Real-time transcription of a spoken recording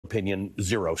opinion,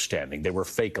 zero standing. They were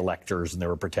fake electors and they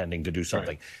were pretending to do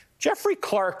something. Right. Jeffrey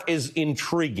Clark is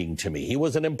intriguing to me. He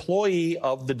was an employee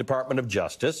of the Department of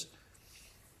Justice,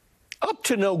 up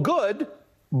to no good,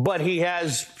 but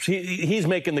he's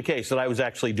making the case that I was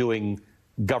actually doing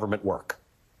government work.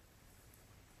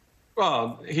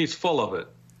 Well, he's full of it.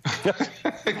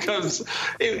 Because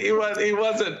he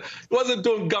wasn't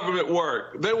doing government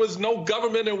work. There was no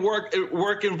government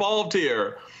work involved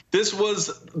here. This was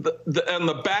on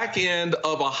the back end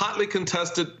of a hotly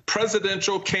contested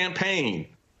presidential campaign.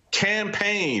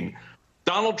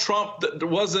 Donald Trump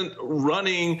wasn't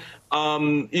running,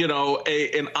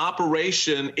 an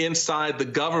operation inside the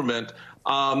government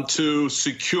to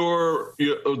secure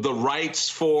the rights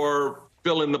for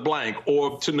fill in the blank,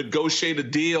 or to negotiate a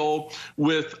deal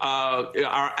with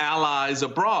our allies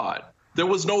abroad. There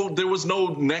was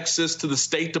no nexus to the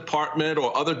State Department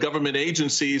or other government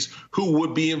agencies who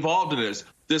would be involved in this.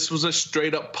 This was a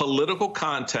straight up political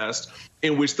contest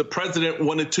in which the president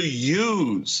wanted to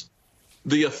use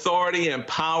the authority and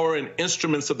power and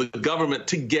instruments of the government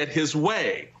to get his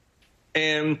way.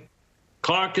 And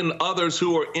Clark and others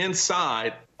who were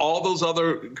inside, all those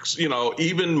other,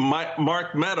 even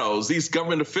Mark Meadows, these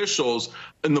government officials,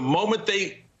 in the moment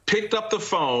they picked up the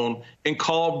phone and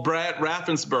called Brad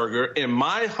Raffensperger, in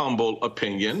my humble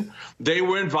opinion, they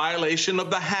were in violation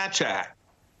of the Hatch Act.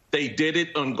 They did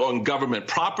it on government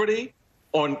property,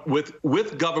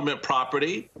 with government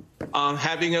property,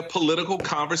 having a political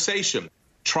conversation,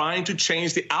 trying to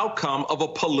change the outcome of a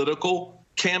political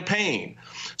campaign.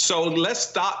 So let's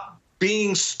stop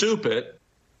being stupid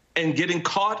and getting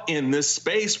caught in this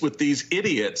space with these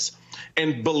idiots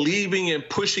and believing and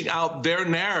pushing out their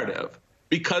narrative,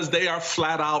 because they are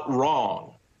flat out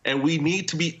wrong. And we need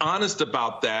to be honest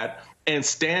about that and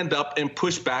stand up and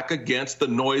push back against the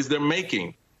noise they're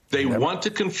making. They want to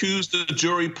confuse the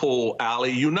jury pool,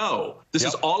 Ali, This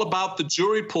is all about the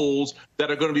jury pools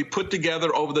that are going to be put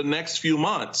together over the next few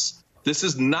months. This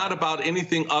is not about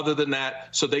anything other than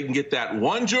that, so they can get that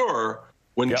one juror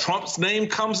when Trump's name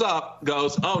comes up,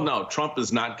 goes, oh, no, Trump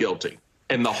is not guilty.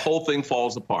 And the whole thing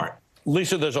falls apart.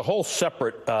 Lisa, there's a whole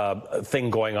separate thing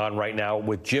going on right now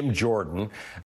with Jim Jordan.